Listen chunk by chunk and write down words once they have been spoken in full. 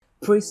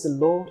Praise the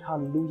Lord.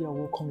 Hallelujah.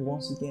 Welcome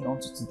once again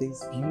onto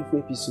today's beautiful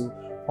episode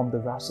from the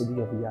Rhapsody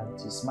of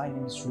Realities. My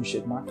name is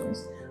Richard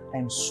Martins. I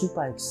am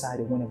super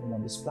excited whenever I'm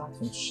on this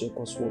platform to share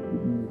God's word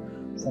with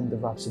you from the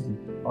Rhapsody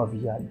of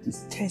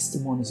Realities.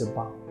 Testimonies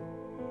abound.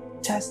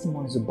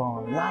 Testimonies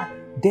abound.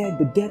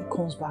 The dead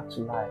comes back to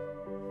life.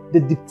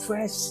 The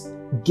depressed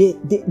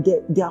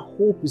their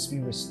hope is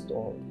being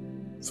restored.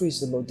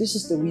 Praise the Lord. This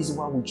is the reason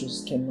why we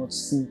just cannot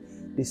see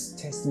these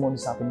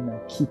testimonies happening and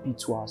keep it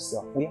to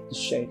ourselves. We have to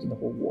share it to the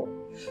whole world.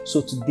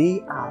 So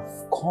today I've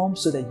come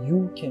so that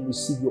you can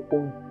receive your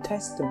own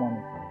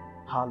testimony.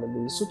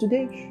 Hallelujah. So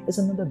today is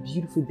another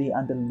beautiful day,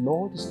 and the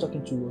Lord is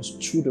talking to us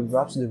through the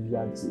Rhapsody of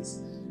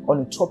Realities on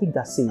a topic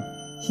that says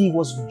He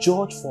was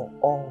judged for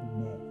all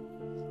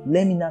men.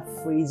 Let me not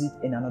phrase it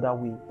in another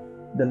way.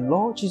 The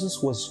Lord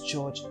Jesus was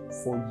judged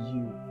for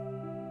you.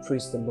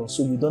 Praise the Lord.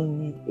 So you don't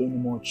need any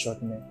more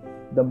judgment.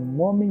 The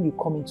moment you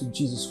come into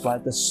Jesus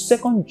Christ, the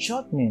second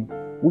judgment,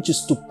 which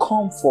is to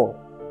come for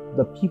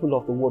the people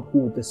of the world who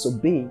will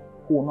disobey,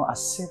 who will not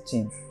accept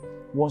Him.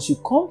 Once you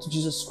come to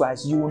Jesus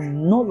Christ, you will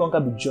no longer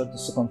be judged the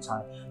second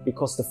time,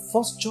 because the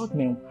first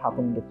judgment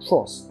happened on the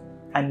cross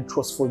and it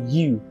was for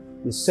you.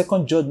 The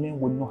second judgment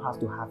will not have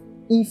to have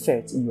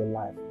effect in your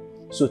life.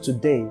 So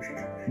today,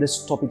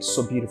 this topic is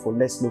so beautiful.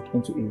 Let's look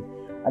into it.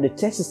 And the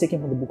text is taken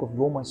from the book of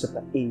Romans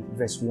chapter 8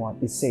 verse 1.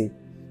 It says,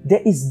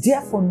 There is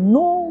therefore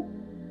now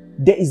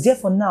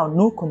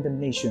no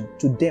condemnation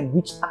to them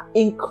which are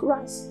in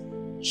Christ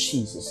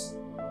Jesus.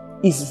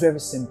 It's very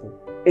simple.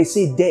 It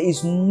says there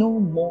is no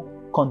more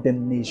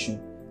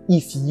condemnation.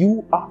 If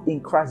you are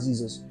in Christ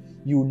Jesus,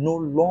 you no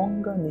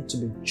longer need to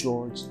be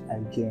judged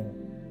again.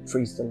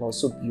 Praise the Lord.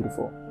 So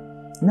beautiful.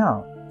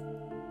 Now,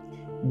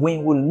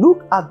 when we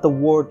look at the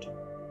word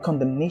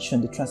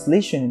condemnation, the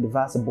translation in the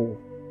verse above,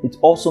 it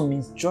also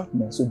means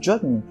judgment. So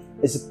judgment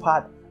is a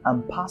part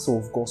and parcel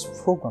of God's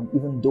program,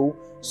 even though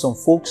some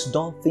folks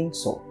don't think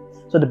so.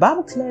 So the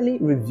Bible clearly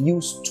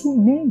reveals two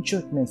main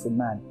judgments for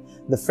man.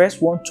 The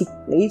first one took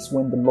place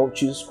when the Lord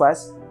Jesus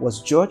Christ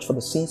was judged for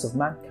the sins of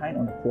mankind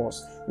on the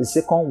cross. The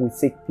second will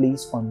take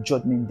place on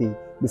Judgment Day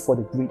before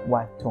the great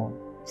white throne.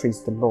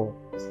 Praise the Lord.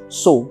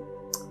 So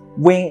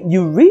when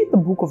you read the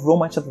book of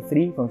Romans chapter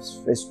 3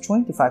 verse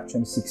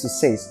 25-26, it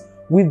says,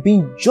 We've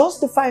been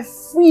justified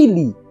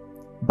freely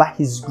by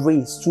His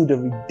grace through the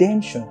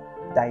redemption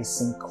that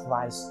is in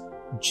Christ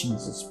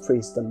Jesus.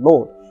 Praise the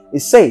Lord.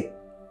 It says,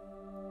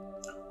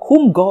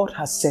 whom God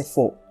has set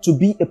forth to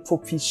be a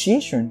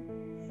propitiation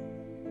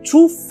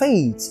through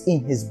faith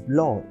in His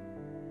blood,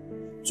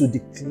 to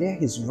declare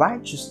His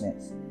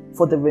righteousness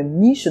for the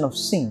remission of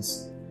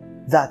sins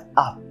that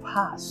are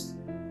past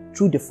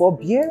through the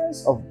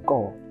forbearance of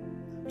God,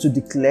 to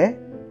declare,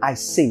 I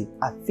say,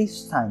 at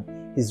this time,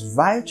 His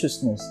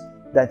righteousness,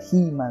 that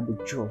He might be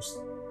just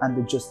and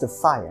the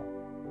justifier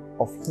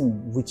of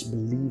him which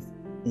believe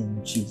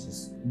in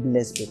Jesus.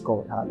 Blessed be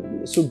God.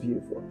 Hallelujah. So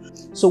beautiful.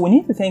 So we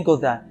need to thank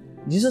God that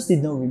Jesus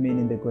did not remain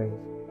in the grave.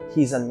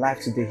 He is alive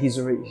today. He's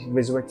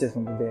resurrected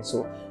from the dead.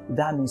 So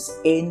that means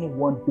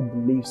anyone who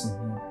believes in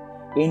Him,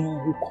 anyone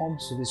who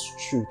comes to this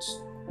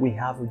truth, we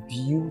have a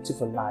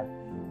beautiful life.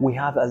 We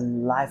have a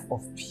life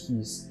of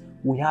peace.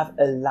 We have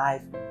a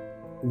life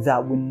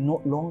that will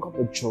no longer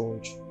be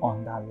judged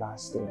on that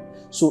last day.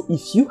 So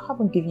if you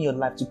haven't given your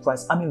life to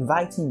Christ, I'm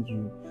inviting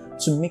you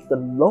to make the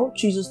Lord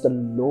Jesus the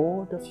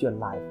Lord of your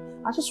life.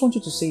 I just want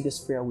you to say this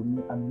prayer with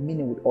me and mean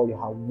it with all your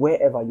heart,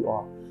 wherever you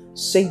are.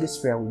 Say this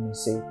prayer with me.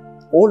 Say,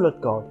 Oh Lord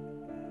God,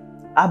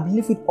 I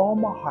believe with all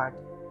my heart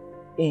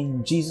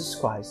in Jesus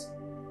Christ,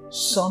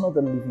 Son of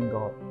the living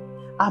God.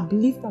 I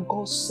believe that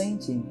God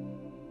sent Him.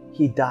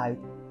 He died,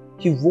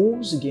 He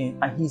rose again,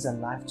 and He's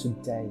alive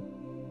today.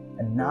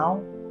 And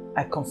now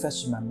I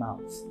confess with my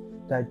mouth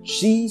that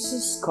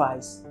Jesus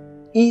Christ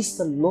is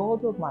the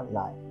Lord of my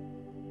life.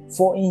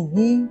 For in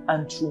Him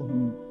and through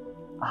Him,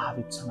 I have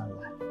eternal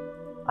life.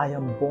 I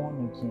am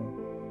born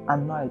again.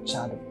 I'm now a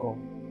child of God.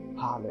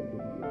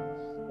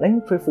 Hallelujah. Let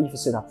me pray for you if you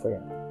say that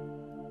prayer.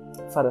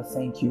 Father,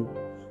 thank you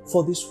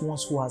for these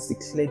ones who has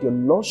declared your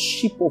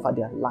lordship over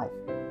their life.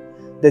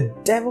 The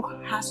devil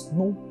has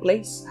no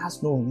place,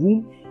 has no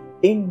room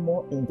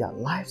anymore in their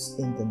lives,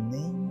 in the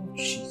name of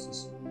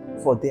Jesus.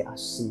 For they are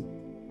saved.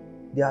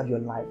 They have your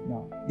life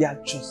now. They are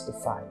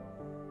justified.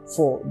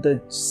 For the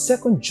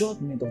second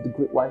judgment of the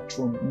great white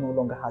throne no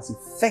longer has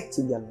effect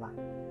in their life.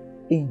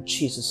 In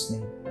Jesus'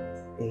 name,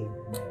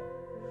 amen.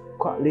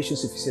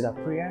 Congratulations if you say that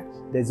prayer.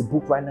 There's a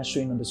book right now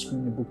showing on the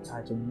screen, a book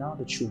titled Now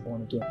That You're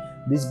Born Again.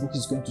 This book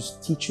is going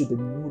to teach you the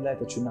new life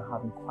that you now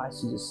have in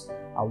Christ Jesus.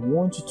 I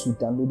want you to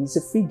download it. It's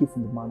a free gift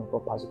from the man of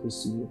God, Pastor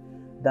Chris, to you.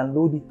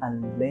 Download it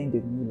and learn the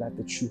new life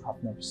that you have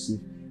now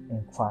received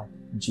in Christ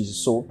Jesus.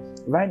 So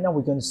right now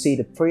we're going to say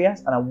the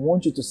prayers, and I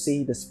want you to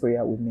say this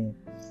prayer with me.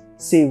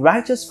 Say,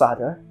 Righteous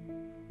Father,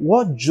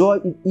 what joy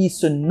it is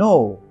to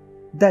know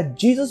that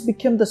Jesus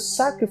became the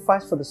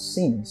sacrifice for the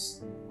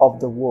sins of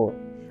the world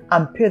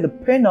and paid the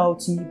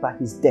penalty by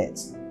His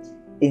death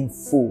in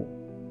full.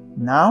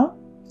 Now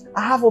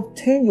I have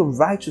obtained your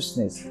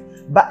righteousness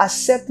by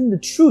accepting the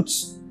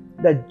truths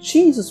that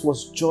Jesus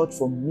was judged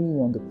for me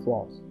on the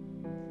cross.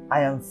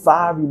 I am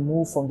far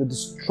removed from the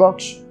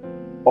destruction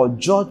or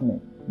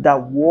judgment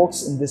that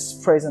works in this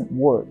present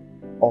world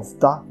of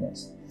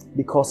darkness,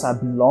 because I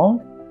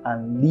belong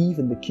and live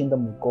in the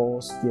kingdom of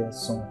God's dear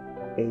Son.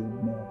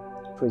 Amen.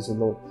 Praise the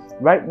Lord.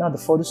 Right now, the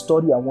further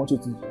study, I want you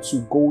to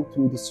go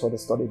through this further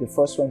study. The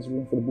first one is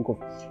reading for the book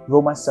of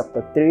Romans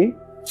chapter 3.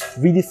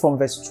 Read it from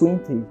verse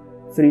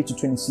 23 to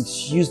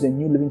 26. Use the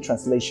New Living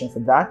Translation for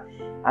that.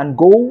 And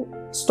go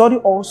study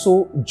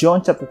also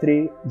John chapter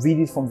 3. Read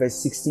it from verse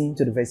 16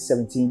 to the verse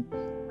 17.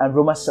 And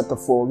Romans chapter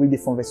 4. Read it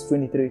from verse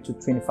 23 to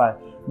 25.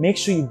 Make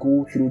sure you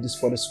go through these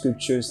further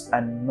scriptures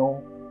and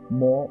know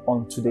more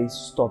on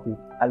today's topic.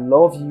 I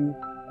love you,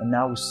 and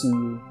I will see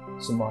you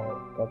tomorrow.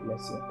 God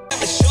bless you.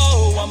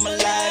 Show I'm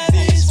alive,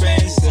 these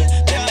friends.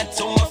 Then I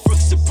told my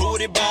fruits to put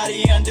the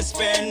body on the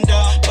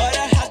spender. But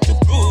I have to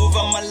prove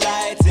I'm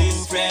alive,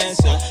 these friends.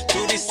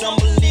 To these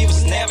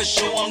unbelievers, never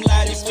show I'm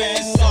like these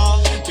friends.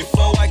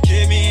 Before I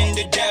came in,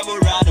 the devil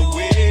ran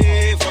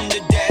away from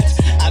the dead.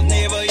 I've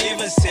never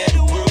even said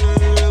a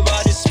word,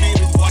 but the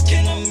spirit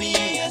walking on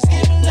me has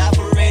given life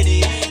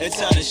already.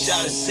 It's on the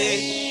shout and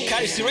say,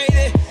 Caris, you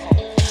ready?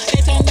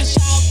 It's on the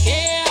shout,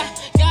 yeah.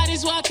 God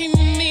is walking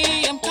with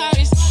me, I'm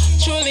Caris.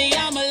 Truly,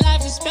 I'm a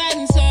life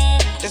dispenser.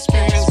 The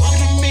spirit is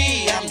walking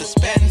me, I'm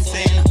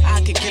dispensing. I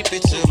can keep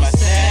it to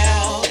myself.